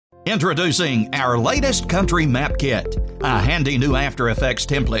Introducing our latest country map kit, a handy new After Effects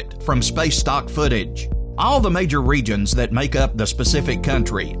template from space stock footage. All the major regions that make up the specific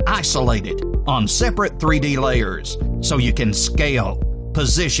country isolated on separate 3D layers so you can scale,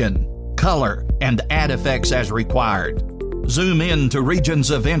 position, color, and add effects as required. Zoom in to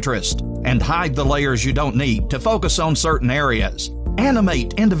regions of interest and hide the layers you don't need to focus on certain areas.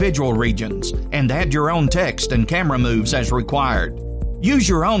 Animate individual regions and add your own text and camera moves as required. Use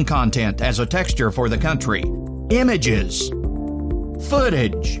your own content as a texture for the country, images,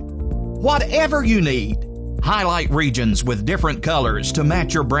 footage, whatever you need. Highlight regions with different colors to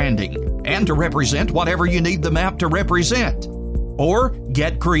match your branding and to represent whatever you need the map to represent. Or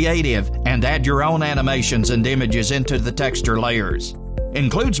get creative and add your own animations and images into the texture layers.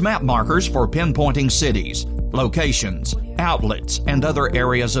 Includes map markers for pinpointing cities, locations, outlets, and other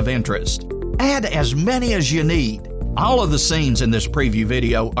areas of interest. Add as many as you need. All of the scenes in this preview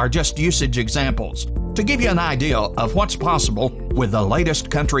video are just usage examples to give you an idea of what's possible with the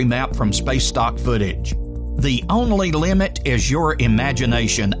latest country map from space stock footage. The only limit is your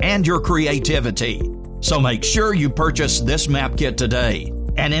imagination and your creativity. So make sure you purchase this map kit today,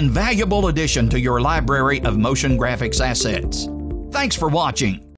 an invaluable addition to your library of motion graphics assets. Thanks for watching.